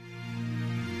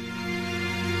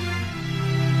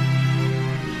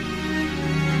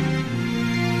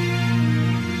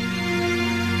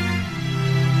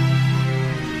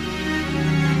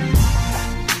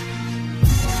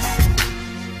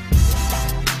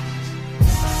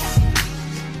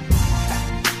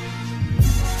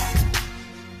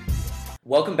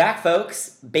Welcome back,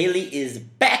 folks. Bailey is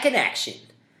back in action.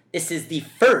 This is the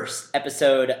first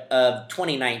episode of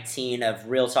 2019 of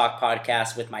Real Talk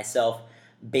Podcast with myself,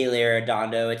 Bailey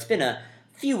Arredondo. It's been a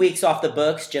few weeks off the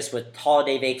books just with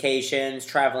holiday vacations,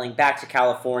 traveling back to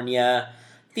California,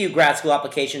 a few grad school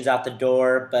applications out the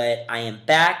door, but I am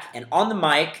back and on the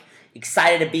mic,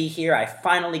 excited to be here. I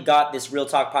finally got this Real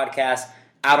Talk Podcast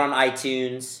out on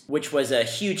iTunes, which was a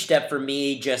huge step for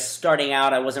me. Just starting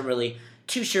out, I wasn't really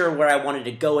too sure where I wanted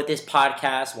to go with this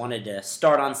podcast. Wanted to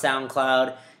start on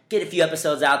SoundCloud, get a few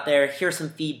episodes out there, hear some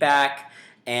feedback,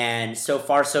 and so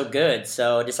far so good.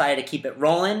 So decided to keep it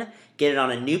rolling, get it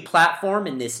on a new platform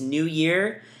in this new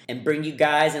year, and bring you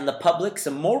guys and the public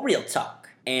some more real talk.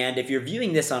 And if you're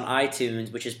viewing this on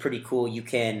iTunes, which is pretty cool, you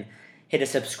can hit a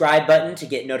subscribe button to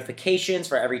get notifications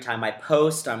for every time I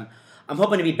post. I'm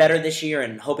hoping to be better this year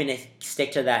and hoping to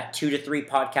stick to that 2 to 3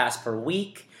 podcasts per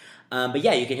week. But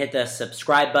yeah, you can hit the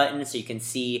subscribe button so you can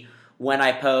see when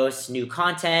I post new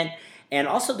content. And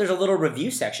also there's a little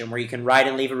review section where you can write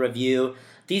and leave a review.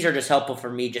 These are just helpful for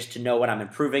me just to know what I'm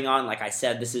improving on. Like I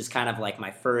said, this is kind of like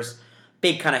my first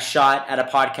big kind of shot at a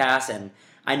podcast. And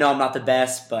I know I'm not the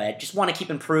best, but just want to keep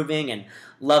improving and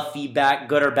love feedback,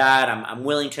 good or bad. I'm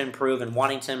willing to improve and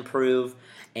wanting to improve.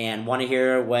 And want to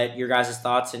hear what your guys'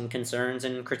 thoughts and concerns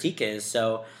and critique is.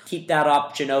 So keep that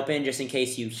option open just in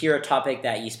case you hear a topic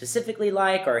that you specifically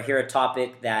like or hear a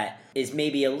topic that is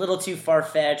maybe a little too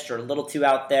far-fetched or a little too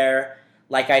out there.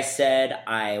 Like I said,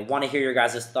 I want to hear your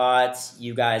guys' thoughts.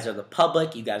 You guys are the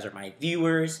public. You guys are my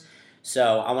viewers.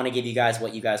 So I want to give you guys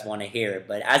what you guys want to hear.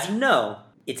 But as you know,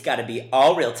 it's got to be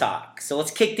all real talk. So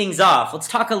let's kick things off. Let's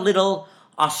talk a little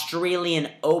Australian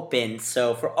Open.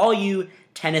 So for all you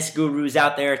tennis gurus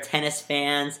out there, tennis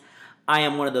fans, I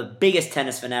am one of the biggest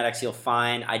tennis fanatics you'll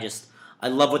find. I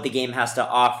love what the game has to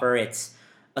offer. It's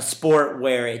a sport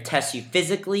where it tests you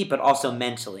physically, but also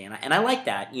mentally. And I like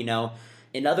that, you know.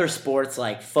 In other sports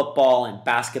like football and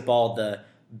basketball, the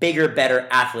bigger, better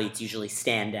athletes usually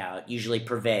stand out, usually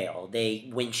prevail. They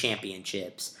win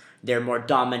championships. They're more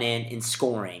dominant in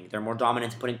scoring. They're more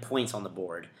dominant in putting points on the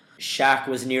board. Shaq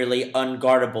was nearly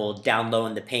unguardable down low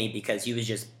in the paint because he was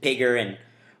just bigger and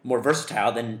more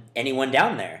versatile than anyone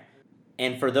down there.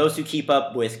 And for those who keep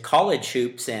up with college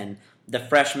hoops and the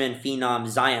freshman phenom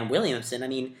Zion Williamson, I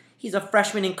mean, he's a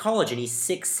freshman in college and he's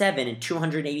 6'7" and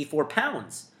 284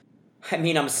 pounds. I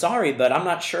mean, I'm sorry, but I'm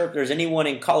not sure if there's anyone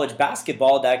in college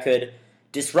basketball that could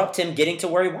disrupt him getting to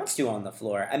where he wants to on the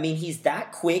floor. I mean, he's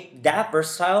that quick, that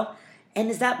versatile, and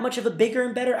is that much of a bigger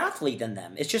and better athlete than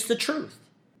them. It's just the truth.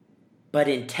 But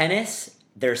in tennis,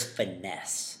 there's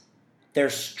finesse.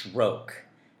 There's stroke.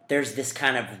 There's this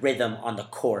kind of rhythm on the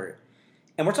court.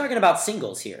 And we're talking about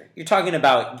singles here. You're talking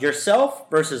about yourself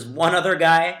versus one other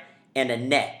guy and a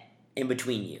net in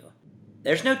between you.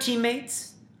 There's no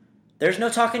teammates. There's no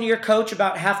talking to your coach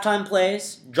about halftime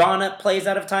plays, drawing up plays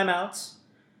out of timeouts.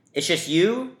 It's just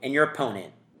you and your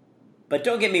opponent. But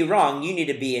don't get me wrong, you need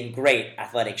to be in great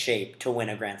athletic shape to win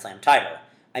a Grand Slam title.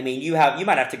 I mean, you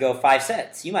might have to go 5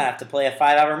 sets. You might have to play a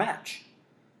 5-hour match.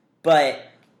 But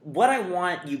what I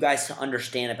want you guys to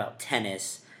understand about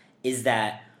tennis is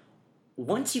that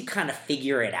once you kind of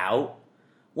figure it out,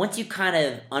 once you kind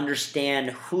of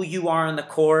understand who you are on the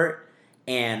court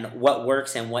and what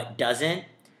works and what doesn't,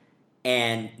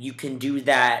 and you can do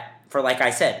that for, like I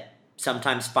said,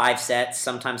 sometimes 5 sets,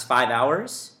 sometimes 5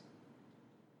 hours,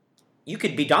 you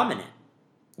could be dominant.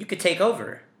 You could take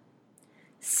over.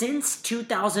 Since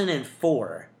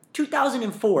 2004,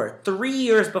 3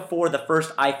 years before the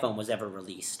first iPhone was ever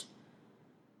released,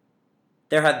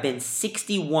 there have been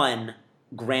 61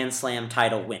 Grand Slam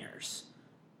title winners.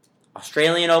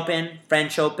 Australian Open,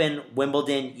 French Open,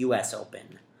 Wimbledon, US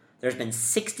Open. There's been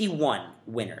 61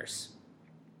 winners.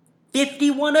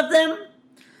 51 of them?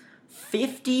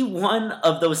 51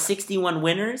 of those 61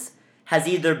 winners has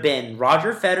either been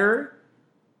Roger Federer,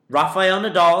 Rafael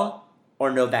Nadal, or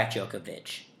Novak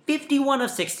Djokovic. 51 of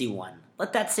 61.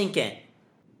 Let that sink in.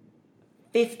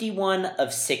 51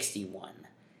 of 61.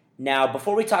 Now,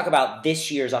 before we talk about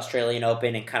this year's Australian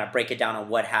Open and kind of break it down on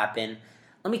what happened,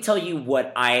 let me tell you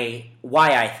why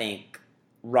I think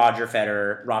Roger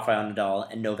Federer, Rafael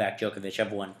Nadal, and Novak Djokovic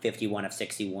have won 51 of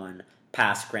 61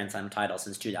 past Grand Slam titles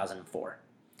since 2004.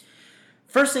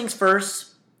 First things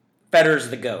first,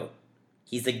 Federer's the GOAT.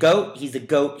 He's the GOAT, he's the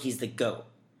GOAT, he's the GOAT.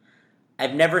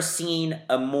 I've never seen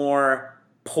a more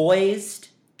poised,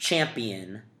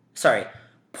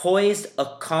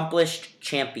 accomplished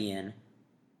champion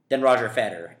than Roger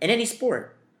Federer in any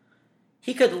sport.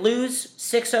 He could lose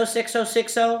 6-0, 6-0,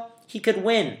 6-0. He could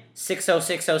win 6-0,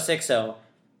 6-0, 6-0.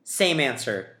 Same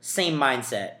answer, same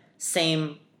mindset,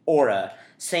 same aura,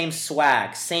 same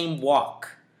swag, same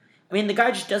walk. I mean, the guy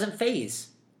just doesn't phase.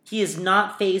 He is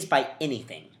not phased by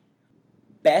anything.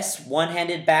 Best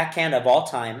one-handed backhand of all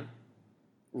time.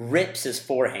 Rips his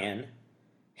forehand.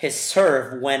 His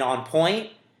serve, when on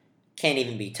point, can't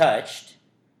even be touched.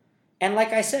 And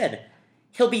like I said,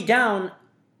 he'll be down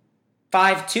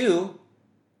 5-2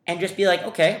 and just be like,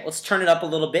 okay, let's turn it up a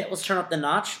little bit. Let's turn up the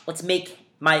notch. Let's make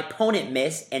my opponent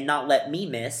miss and not let me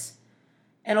miss.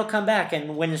 And he'll come back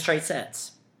and win in straight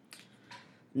sets.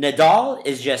 Nadal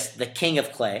is just the king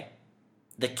of clay.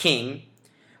 The king.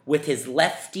 With his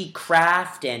lefty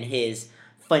craft and his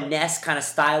finesse kind of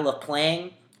style of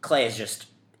playing, clay is just,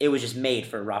 it was just made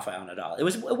for Rafael Nadal.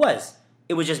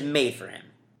 It was just made for him.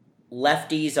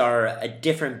 Lefties are a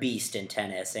different beast in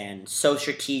tennis and so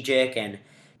strategic, and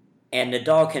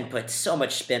Nadal can put so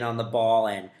much spin on the ball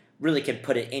and really can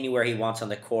put it anywhere he wants on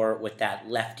the court with that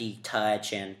lefty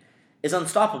touch and is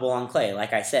unstoppable on clay,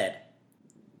 like I said.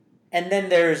 And then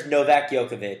there's Novak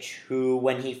Djokovic, who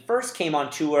when he first came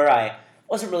on tour, I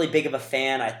wasn't really big of a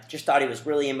fan. I just thought he was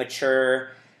really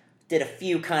immature. Did a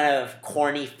few kind of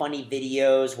corny, funny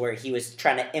videos where he was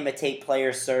trying to imitate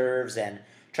player serves and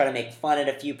try to make fun at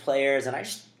a few players. And I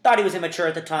just thought he was immature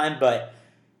at the time. But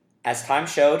as time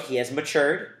showed, he has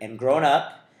matured and grown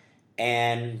up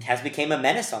and has become a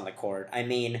menace on the court. I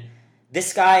mean,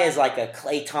 this guy is like a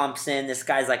Klay Thompson. This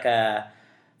guy's like a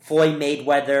Floyd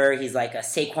Mayweather. He's like a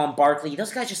Saquon Barkley.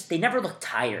 Those guys just, they never look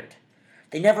tired.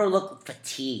 They never look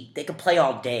fatigued. They can play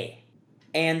all day.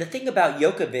 And the thing about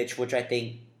Djokovic, which I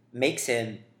think makes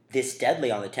him this deadly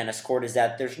on the tennis court, is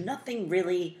that there's nothing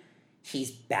really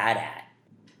he's bad at.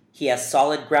 He has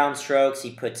solid ground strokes.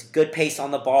 He puts good pace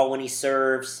on the ball when he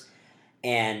serves.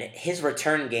 And his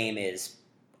return game is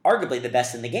arguably the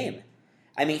best in the game.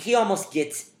 I mean, he almost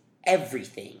gets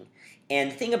everything.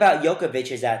 And the thing about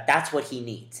Djokovic is that that's what he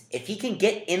needs. If he can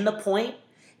get in the point,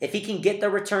 if he can get the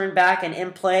return back and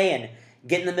in play and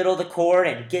get in the middle of the court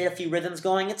and get a few rhythms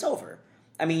going, it's over.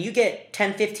 I mean, you get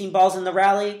 10, 15 balls in the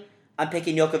rally, I'm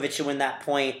picking Djokovic to win that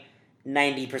point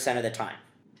 90% of the time.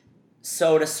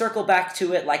 So to circle back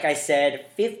to it, like I said,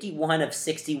 51 of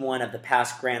 61 of the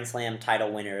past Grand Slam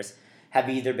title winners have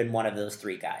either been one of those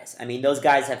three guys. I mean, those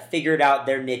guys have figured out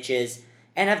their niches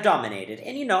and have dominated.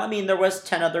 And, you know, I mean, there was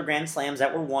 10 other Grand Slams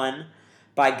that were won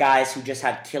by guys who just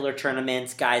had killer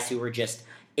tournaments, guys who were just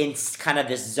in kind of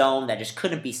this zone that just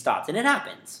couldn't be stopped. And it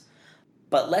happens.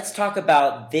 But let's talk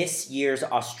about this year's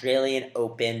Australian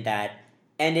Open that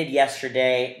ended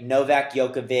yesterday. Novak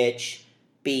Djokovic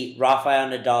beat Rafael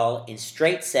Nadal in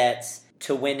straight sets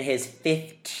to win his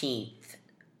 15th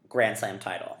Grand Slam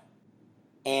title.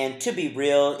 And to be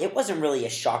real, it wasn't really a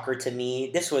shocker to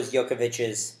me. This was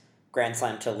Djokovic's Grand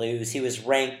Slam to lose. He was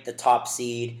ranked the top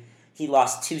seed. He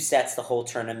lost 2 sets the whole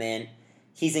tournament.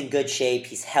 He's in good shape.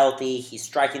 He's healthy. He's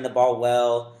striking the ball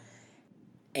well.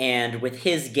 And with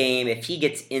his game, if he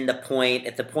gets in the point,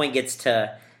 if the point gets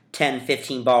to 10,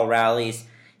 15 ball rallies,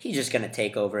 he's just going to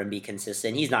take over and be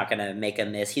consistent. He's not going to make a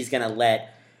miss. He's going to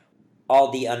let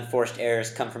all the unforced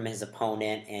errors come from his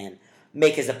opponent and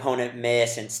make his opponent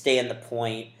miss and stay in the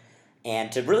point.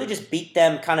 And to really just beat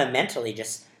them kind of mentally,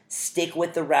 just stick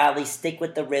with the rally, stick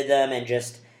with the rhythm, and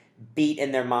just beat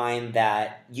in their mind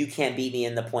that you can't beat me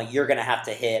in the point. You're going to have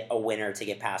to hit a winner to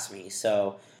get past me.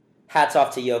 So hats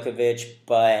off to Djokovic,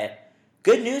 but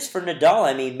good news for Nadal.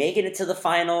 I mean, making it to the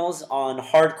finals on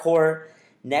hard court.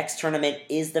 Next tournament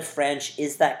is the French,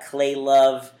 is that clay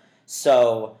love.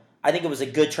 So I think it was a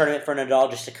good tournament for Nadal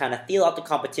just to kind of feel out the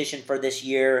competition for this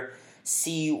year,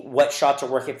 see what shots are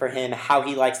working for him, how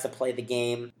he likes to play the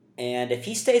game. And if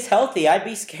he stays healthy, I'd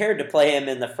be scared to play him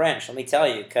in the French, let me tell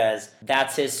you, because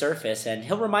that's his surface. And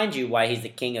he'll remind you why he's the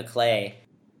king of clay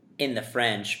in the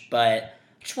French. But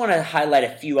I just want to highlight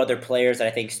a few other players that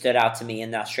I think stood out to me in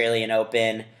the Australian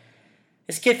Open.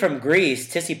 This kid from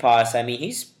Greece, Tsitsipas, I mean,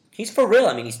 he's for real.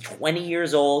 I mean, he's 20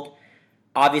 years old,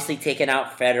 obviously taking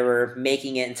out Federer,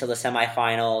 making it into the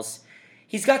semifinals.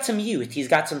 He's got some youth. He's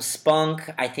got some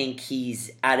spunk. I think he's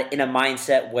in a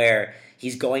mindset where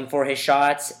he's going for his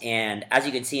shots. And as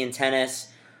you can see in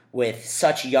tennis, with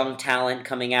such young talent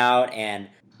coming out and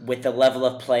with the level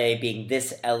of play being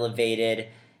this elevated,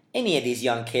 any of these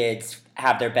young kids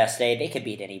have their best day. They could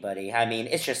beat anybody. I mean,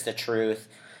 it's just the truth.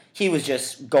 He was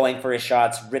just going for his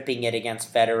shots, ripping it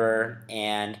against Federer.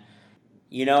 And,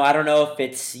 you know, I don't know if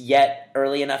it's yet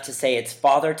early enough to say it's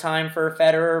father time for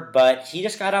Federer, but he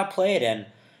just got outplayed and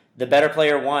the better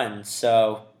player won.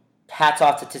 So hats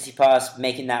off to Tsitsipas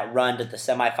making that run to the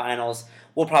semifinals.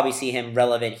 We'll probably see him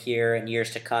relevant here in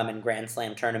years to come in Grand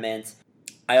Slam tournaments.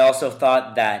 I also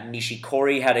thought that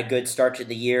Nishikori had a good start to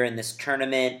the year in this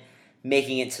tournament.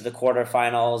 making it to the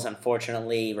quarterfinals,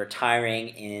 unfortunately retiring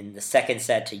in the second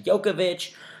set to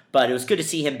Djokovic. But it was good to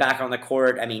see him back on the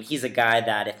court. I mean, he's a guy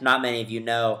that, if not many of you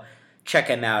know, check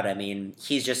him out. I mean,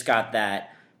 he's just got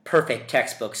that perfect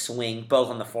textbook swing, both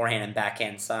on the forehand and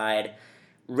backhand side.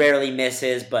 Rarely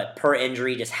misses, but per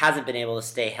injury just hasn't been able to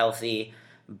stay healthy.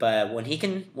 But when he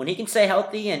can stay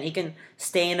healthy and he can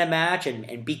stay in a match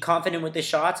and be confident with his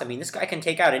shots, I mean, this guy can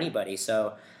take out anybody.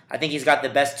 So I think he's got the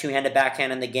best two-handed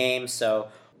backhand in the game. So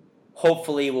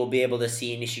hopefully we'll be able to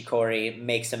see Nishikori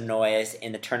make some noise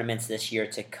in the tournaments this year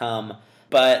to come.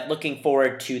 But looking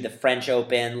forward to the French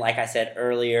Open. Like I said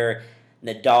earlier,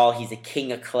 Nadal, he's a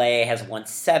king of clay, has won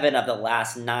 7 of the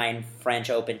last 9 French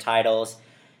Open titles.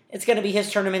 It's going to be his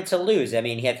tournament to lose. I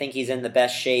mean, I think he's in the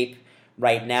best shape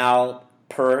right now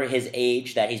per his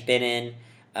age that he's been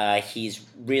in. He's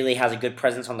really has a good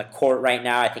presence on the court right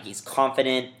now. I think he's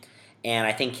confident. And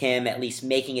I think him at least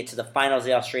making it to the finals of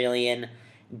the Australian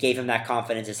gave him that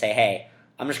confidence to say, hey,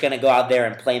 I'm just going to go out there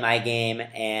and play my game,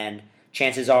 and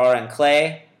chances are on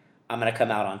clay, I'm going to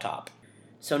come out on top.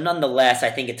 So nonetheless, I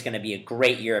think it's going to be a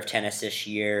great year of tennis this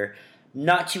year.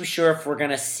 Not too sure if we're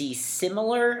going to see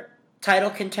similar title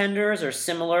contenders or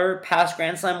similar past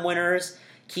Grand Slam winners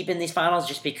keep in these finals,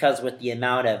 just because with the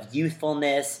amount of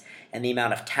youthfulness and the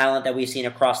amount of talent that we've seen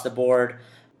across the board.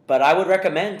 But I would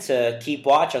recommend to keep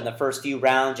watch on the first few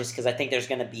rounds, just because I think there's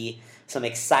going to be some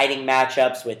exciting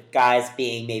matchups with guys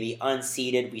being maybe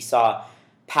unseeded. We saw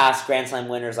past Grand Slam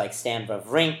winners like Stan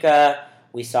Wawrinka.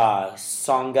 We saw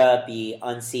Tsonga be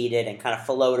unseeded and kind of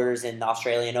floaters in the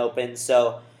Australian Open.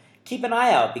 So keep an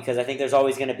eye out, because I think there's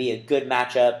always going to be a good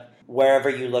matchup wherever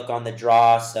you look on the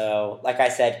draw. So, like I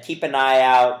said, keep an eye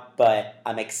out, but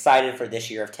I'm excited for this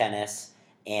year of tennis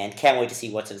and can't wait to see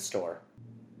what's in store.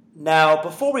 Now,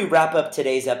 before we wrap up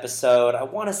today's episode, I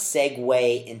want to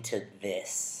segue into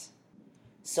this.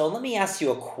 So let me ask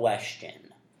you a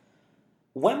question.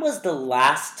 When was the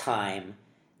last time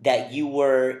that you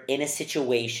were in a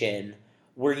situation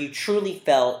where you truly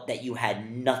felt that you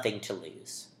had nothing to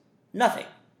lose? Nothing.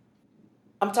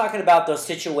 I'm talking about those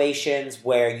situations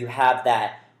where you have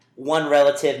that one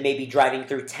relative maybe driving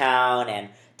through town and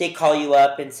they call you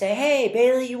up and say, hey,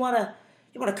 Bailey, you want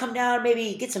to come down,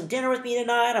 maybe get some dinner with me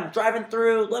tonight? I'm driving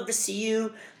through, love to see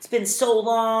you. It's been so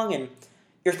long. And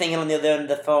you're thinking on the other end of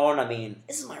the phone, I mean,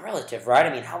 this is my relative, right? I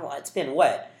mean, it's been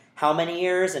what? How many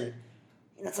years? And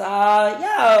it's,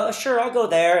 yeah, sure, I'll go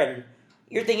there. And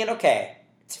you're thinking, okay,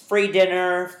 it's free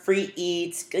dinner, free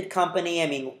eats, good company. I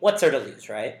mean, what's there to lose,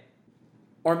 right?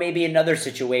 Or maybe another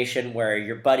situation where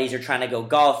your buddies are trying to go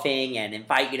golfing and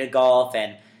invite you to golf,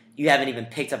 and you haven't even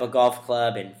picked up a golf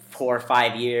club in 4 or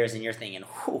 5 years, and you're thinking,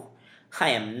 whew, I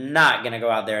am not going to go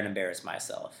out there and embarrass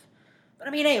myself. But I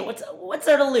mean, hey, what's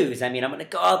there to lose? I mean, I'm going to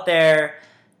go out there.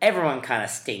 Everyone kind of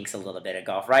stinks a little bit at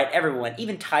golf, right? Everyone,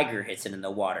 even Tiger hits it in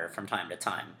the water from time to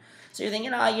time. So you're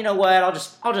thinking, you know what?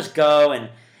 I'll just go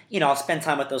and, I'll spend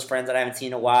time with those friends that I haven't seen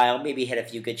in a while. Maybe hit a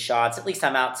few good shots. At least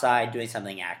I'm outside doing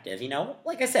something active.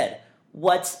 Like I said,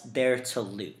 what's there to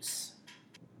lose?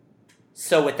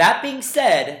 So with that being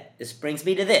said, this brings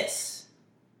me to this.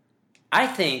 I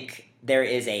think there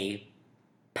is a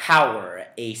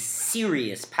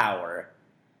serious power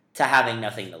to having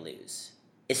nothing to lose,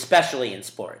 especially in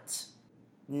sports.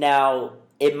 Now,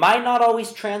 it might not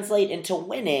always translate into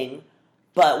winning,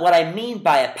 but what I mean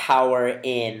by a power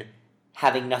in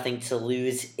having nothing to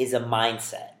lose is a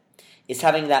mindset. It's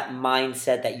having that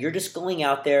mindset that you're just going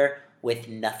out there with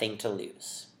nothing to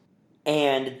lose.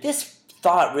 And this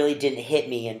thought really didn't hit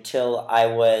me until I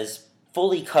was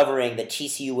fully covering the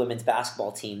TCU women's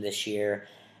basketball team this year.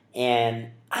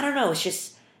 And I don't know,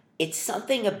 it's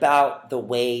something about the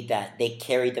way that they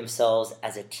carry themselves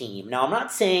as a team. Now, I'm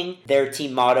not saying their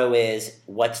team motto is,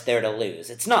 what's there to lose?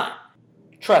 It's not.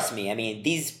 Trust me, I mean,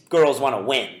 these girls want to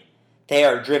win. They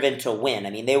are driven to win. I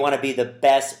mean, they want to be the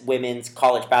best women's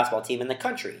college basketball team in the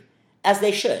country, as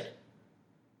they should.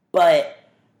 But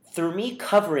through me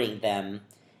covering them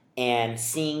and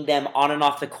seeing them on and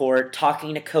off the court,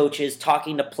 talking to coaches,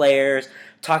 talking to players,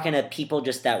 talking to people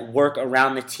just that work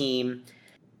around the team,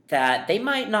 that they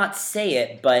might not say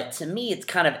it, but to me it's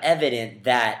kind of evident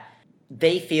that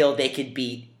they feel they could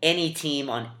beat any team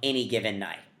on any given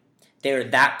night. They're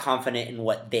that confident in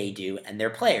what they do and their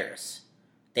players.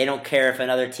 They don't care if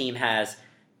another team has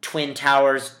twin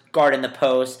towers guarding the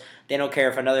post. They don't care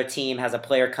if another team has a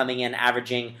player coming in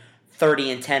averaging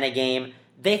 30 and 10 a game.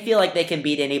 They feel like they can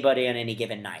beat anybody on any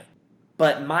given night.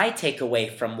 But my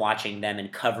takeaway from watching them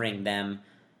and covering them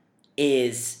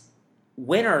is,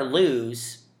 win or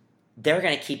lose, they're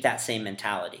going to keep that same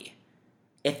mentality.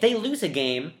 If they lose a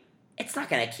game, it's not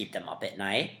going to keep them up at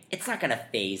night. It's not going to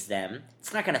phase them.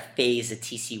 It's not going to phase the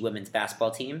TCU women's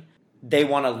basketball team. They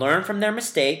want to learn from their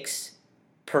mistakes,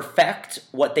 perfect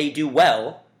what they do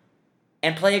well,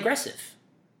 and play aggressive.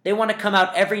 They want to come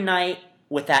out every night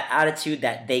with that attitude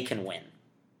that they can win.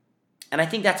 And I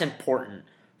think that's important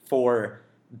for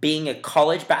being a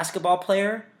college basketball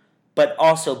player, but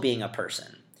also being a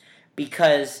person.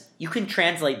 Because you can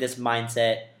translate this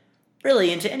mindset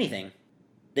really into anything.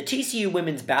 The TCU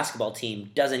women's basketball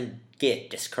team doesn't get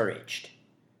discouraged.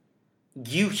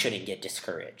 You shouldn't get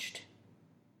discouraged.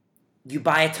 You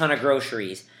buy a ton of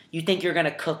groceries. You think you're going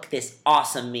to cook this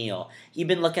awesome meal. You've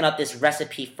been looking up this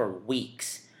recipe for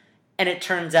weeks. And it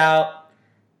turns out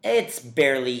it's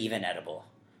barely even edible.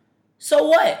 So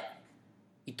what?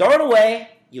 You throw it away.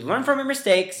 You learn from your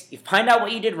mistakes. You find out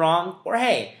what you did wrong. Or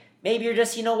hey, maybe you're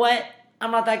just, you know what?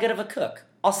 I'm not that good of a cook.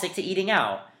 I'll stick to eating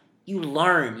out. You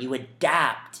learn. You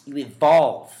adapt. You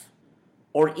evolve.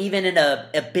 Or even in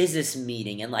a business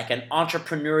meeting, in like an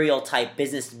entrepreneurial type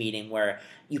business meeting where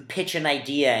you pitch an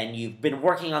idea and you've been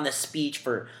working on this speech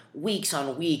for weeks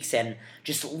on weeks and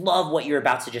just love what you're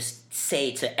about to just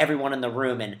say to everyone in the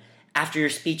room. And after your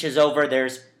speech is over,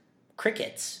 there's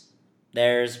crickets.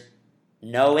 There's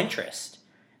no interest.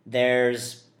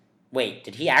 Wait,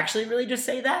 did he actually really just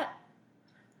say that?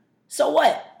 So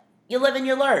what? You live and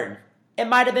you learn. It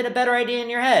might have been a better idea in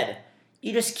your head.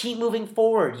 You just keep moving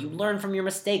forward. You learn from your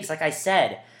mistakes, like I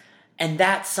said. And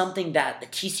that's something that the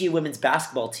TCU women's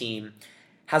basketball team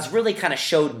has really kind of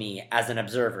showed me as an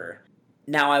observer.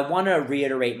 Now, I want to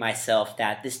reiterate myself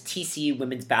that this TCU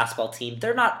women's basketball team,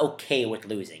 they're not okay with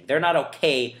losing. They're not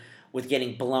okay with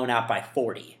getting blown out by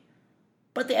 40.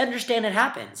 But they understand it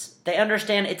happens. They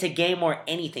understand it's a game where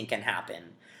anything can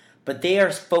happen. But they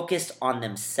are focused on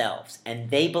themselves. And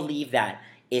they believe that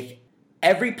if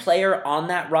every player on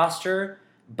that roster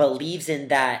believes in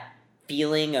that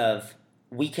feeling of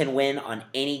we can win on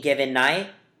any given night,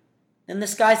 then the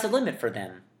sky's the limit for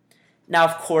them. Now,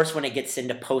 of course, when it gets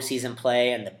into postseason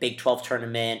play and the Big 12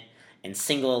 tournament and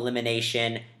single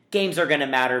elimination, games are going to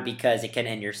matter because it can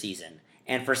end your season.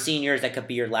 And for seniors, that could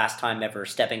be your last time ever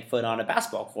stepping foot on a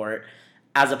basketball court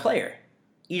as a player.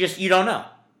 You don't know.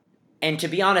 And to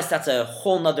be honest, that's a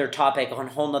whole nother topic, a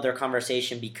whole nother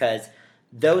conversation, because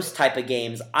those type of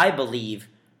games, I believe,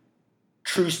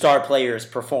 true star players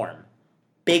perform.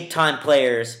 Big-time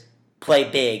players play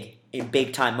big in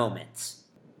big-time moments.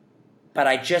 But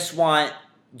I just want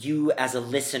you as a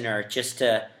listener just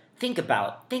to think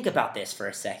about this for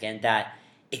a second, that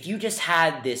if you just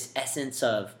had this essence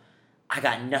of, I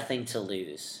got nothing to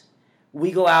lose.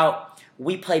 We go out,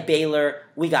 we play Baylor,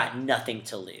 we got nothing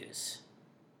to lose.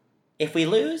 If we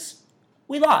lose,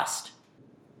 we lost.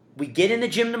 We get in the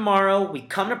gym tomorrow, we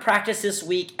come to practice this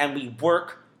week, and we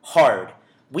work hard.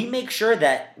 We make sure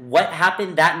that what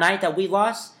happened that night that we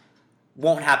lost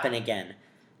won't happen again.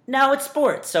 Now it's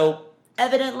sports, so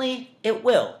evidently it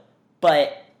will.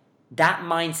 But that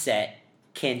mindset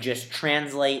can just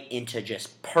translate into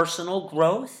just personal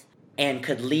growth and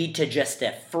could lead to just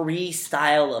a free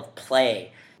style of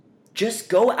play. Just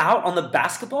go out on the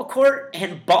basketball court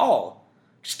and ball.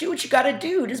 Just do what you gotta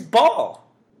do, just ball.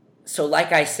 So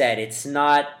like I said, it's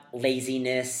not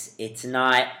laziness, it's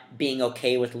not being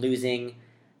okay with losing.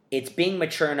 It's being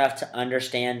mature enough to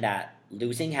understand that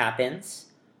losing happens,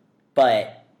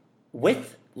 but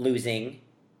with losing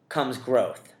comes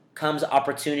growth, comes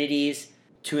opportunities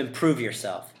to improve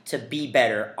yourself, to be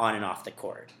better on and off the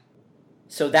court.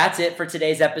 So that's it for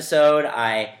today's episode.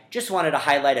 I just wanted to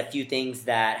highlight a few things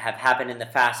that have happened in the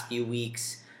past few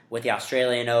weeks with the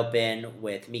Australian Open,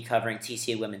 with me covering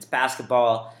TCU women's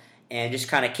basketball, and just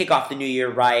kind of kick off the new year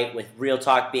right with Real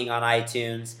Talk being on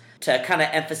iTunes. To kind of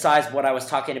emphasize what I was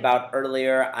talking about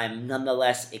earlier, I'm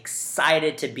nonetheless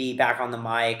excited to be back on the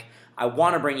mic. I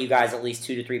want to bring you guys at least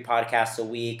 2 to 3 podcasts a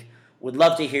week. Would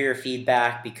love to hear your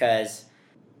feedback because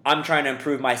I'm trying to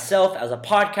improve myself as a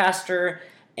podcaster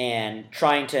and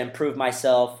trying to improve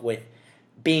myself with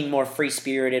being more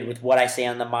free-spirited with what I say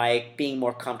on the mic, being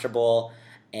more comfortable,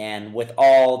 and with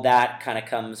all that kind of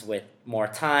comes with more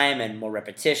time and more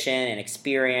repetition and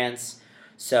experience.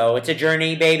 So it's a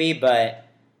journey, baby, but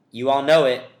you all know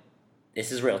it.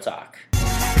 This is Real Talk.